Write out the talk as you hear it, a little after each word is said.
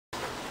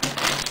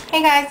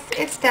Hey guys,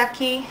 it's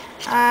Ducky.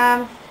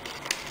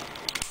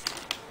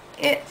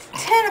 It's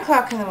 10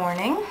 o'clock in the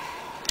morning.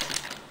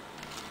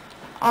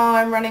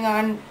 I'm running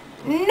on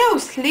no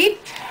sleep.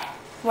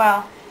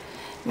 Well,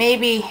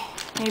 maybe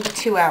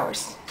 2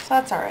 hours, so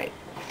that's alright.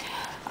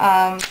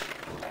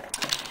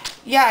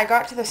 Yeah, I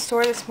got to the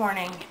store this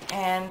morning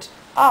and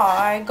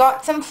I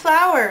got some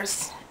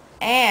flowers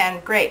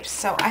and grapes.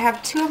 So I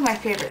have two of my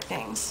favorite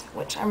things,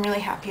 which I'm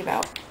really happy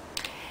about.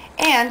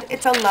 And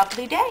it's a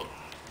lovely day.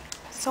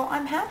 So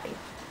I'm happy.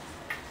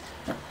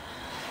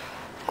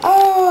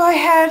 Oh, I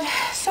had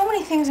so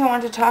many things I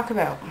wanted to talk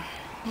about.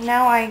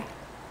 Now I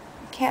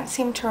can't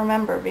seem to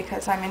remember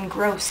because I'm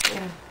engrossed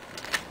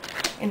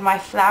in my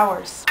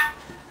flowers.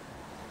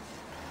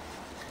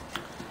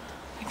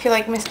 I feel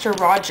like Mr.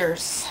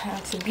 Rogers.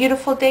 It's a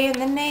beautiful day in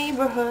the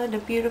neighborhood, a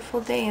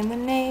beautiful day in the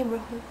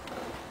neighborhood.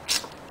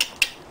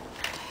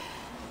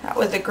 That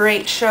was a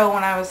great show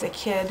when I was a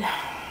kid.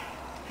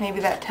 Maybe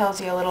that tells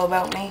you a little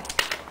about me.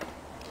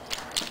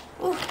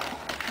 Ooh,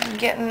 I'm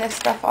getting this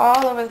stuff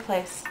all over the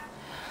place.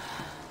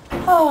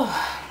 Oh,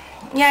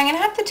 yeah, I'm going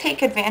to have to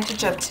take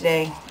advantage of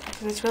today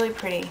because it's really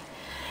pretty.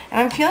 And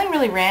I'm feeling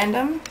really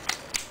random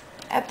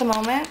at the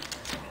moment.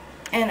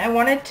 And I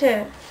wanted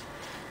to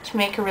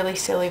make a really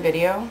silly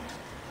video.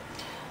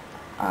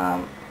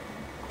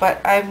 But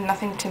I have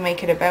nothing to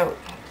make it about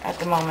at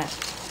the moment.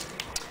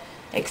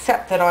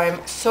 Except that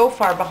I'm so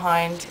far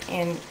behind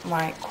in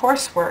my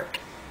coursework.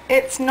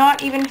 It's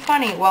not even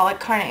funny. Well, it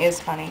kind of is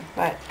funny,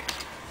 but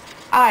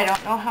I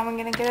don't know how I'm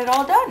going to get it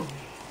all done.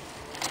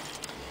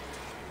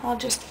 I'll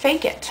just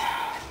fake it.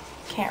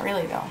 Can't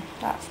really though.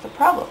 That's the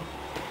problem.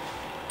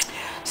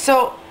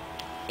 So,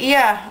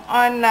 yeah,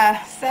 on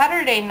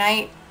Saturday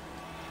night,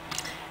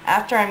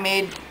 after I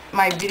made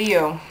my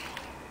video,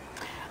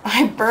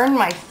 I burned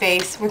my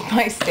face with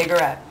my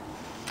cigarette.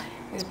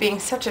 I was being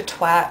such a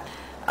twat.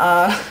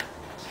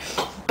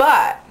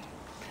 But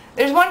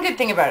there's one good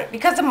thing about it.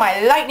 Because of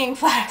my lightning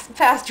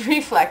fast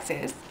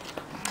reflexes,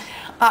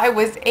 I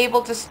was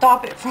able to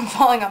stop it from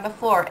falling on the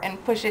floor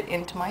and push it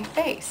into my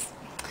face.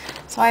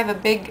 So I have a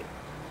big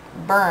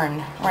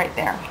burn right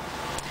there,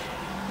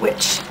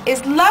 which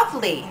is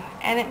lovely,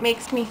 and it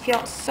makes me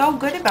feel so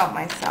good about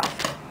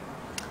myself.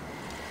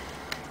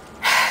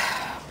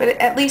 But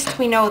at least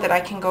we know that I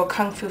can go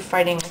kung fu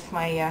fighting with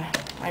my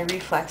my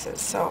reflexes.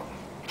 So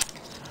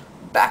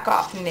back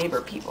off,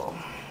 neighbor people.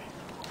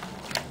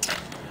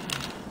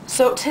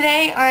 So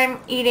today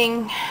I'm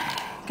going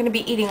to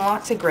be eating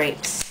lots of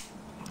grapes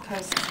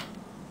because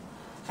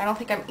I don't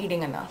think I'm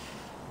eating enough.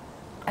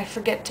 I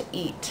forget to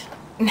eat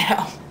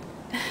now.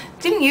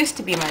 Didn't used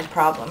to be my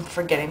problem,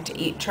 forgetting to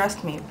eat,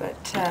 trust me,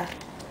 but it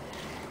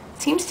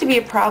seems to be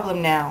a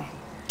problem now.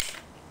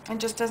 It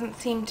just doesn't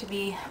seem to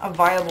be a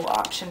viable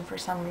option for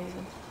some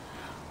reason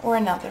or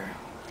another.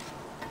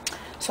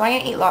 So I'm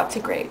going to eat lots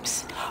of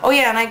grapes. Oh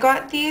yeah, and I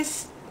got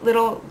these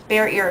little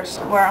bear ears.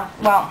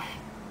 Well,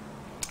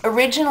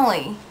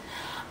 originally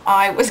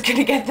I was going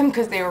to get them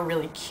because they were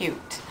really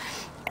cute.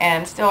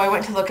 And so I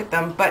went to look at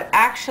them, but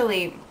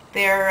actually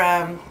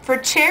they're for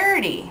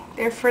charity.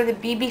 They're for the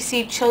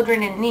BBC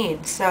Children in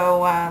Need. So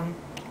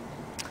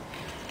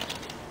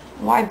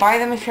why buy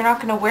them if you're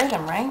not going to wear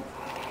them, right?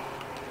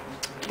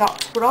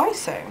 That's what I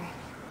say.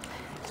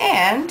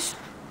 And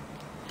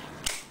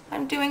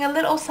I'm doing a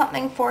little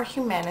something for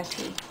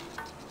humanity,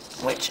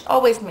 which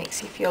always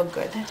makes you feel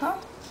good, huh?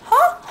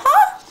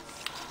 Huh?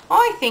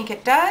 I think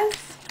it does.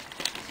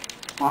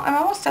 Well, I'm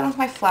almost done with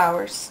my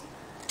flowers.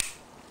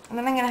 And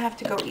then I'm going to have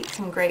to go eat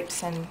some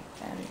grapes and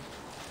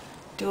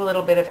do a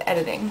little bit of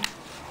editing.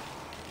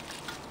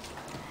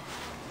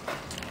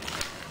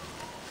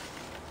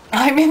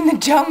 I'm in the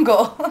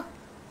jungle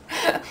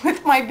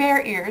with my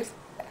bear ears.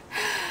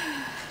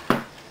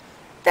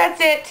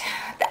 That's it.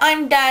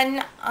 I'm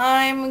done.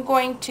 I'm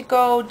going to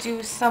go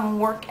do some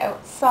work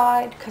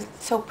outside because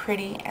it's so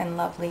pretty and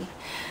lovely,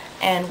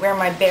 and wear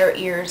my bear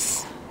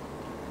ears.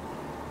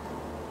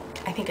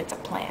 I think it's a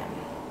plan.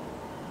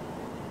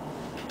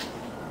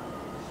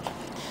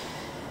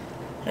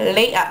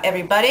 Later,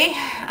 everybody.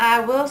 I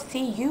will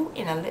see you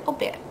in a little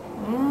bit.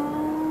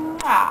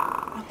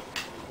 Mwah.